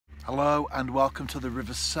Hello and welcome to the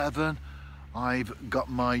River Severn. I've got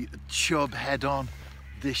my chub head on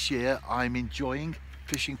this year. I'm enjoying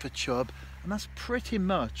fishing for chub, and that's pretty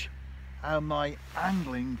much how my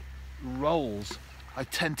angling rolls. I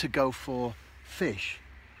tend to go for fish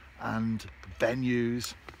and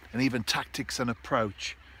venues and even tactics and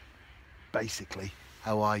approach, basically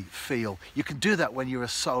how I feel. You can do that when you're a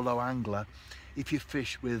solo angler. If you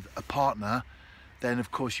fish with a partner, then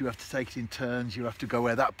of course you have to take it in turns. You have to go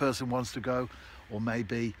where that person wants to go, or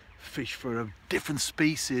maybe fish for a different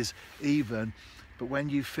species even. But when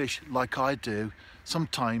you fish like I do,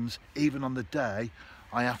 sometimes even on the day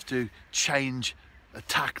I have to change a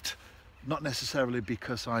tact, not necessarily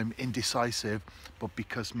because I'm indecisive, but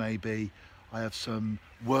because maybe I have some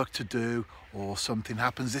work to do or something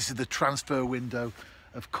happens. This is the transfer window,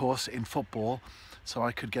 of course, in football. So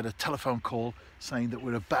I could get a telephone call saying that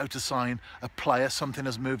we're about to sign a player. Something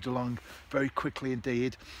has moved along very quickly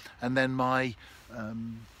indeed. And then my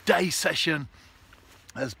day session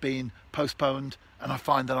has been postponed, and I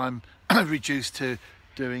find that I'm reduced to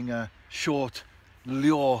doing a short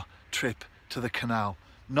lure trip to the canal.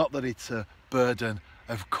 Not that it's a burden,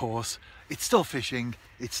 of course. It's still fishing,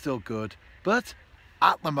 it's still good. But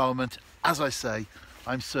at the moment, as I say,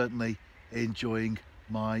 I'm certainly enjoying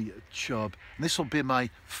my chub. And this will be my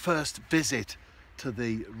first visit to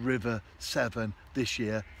the River Severn this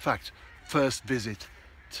year. In fact, first visit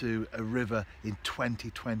to a river in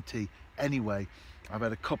 2020 anyway. I've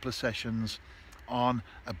had a couple of sessions on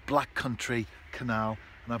a black country canal,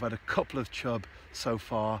 and I've had a couple of chub so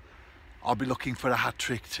far. I'll be looking for a hat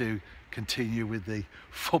trick to continue with the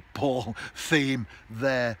football theme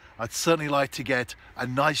there. I'd certainly like to get a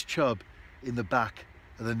nice chub in the back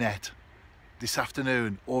of the net this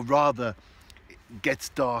afternoon, or rather it gets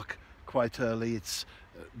dark quite early. It's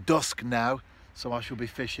dusk now, so I shall be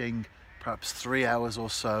fishing perhaps 3 hours or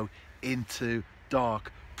so into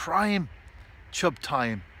dark. Prime chub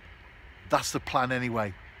time. That's the plan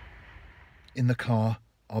anyway. In the car,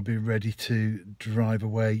 I'll be ready to drive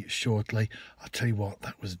away shortly. I'll tell you what,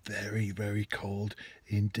 that was very, very cold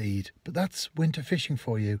indeed. But that's winter fishing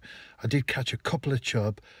for you. I did catch a couple of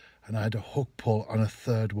chub, and I had a hook pull on a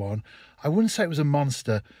third one. I wouldn't say it was a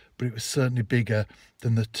monster, but it was certainly bigger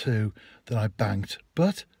than the two that I banked.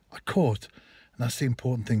 But I caught, and that's the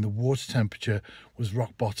important thing. The water temperature was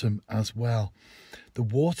rock bottom as well. The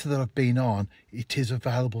water that I've been on, it is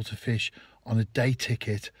available to fish on a day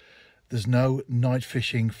ticket. There's no night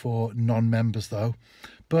fishing for non-members though.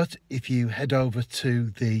 But if you head over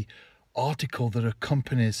to the article that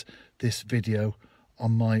accompanies this video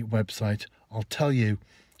on my website, I'll tell you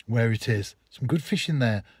where it is. Some good fishing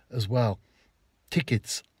there as well.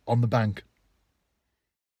 Tickets on the bank.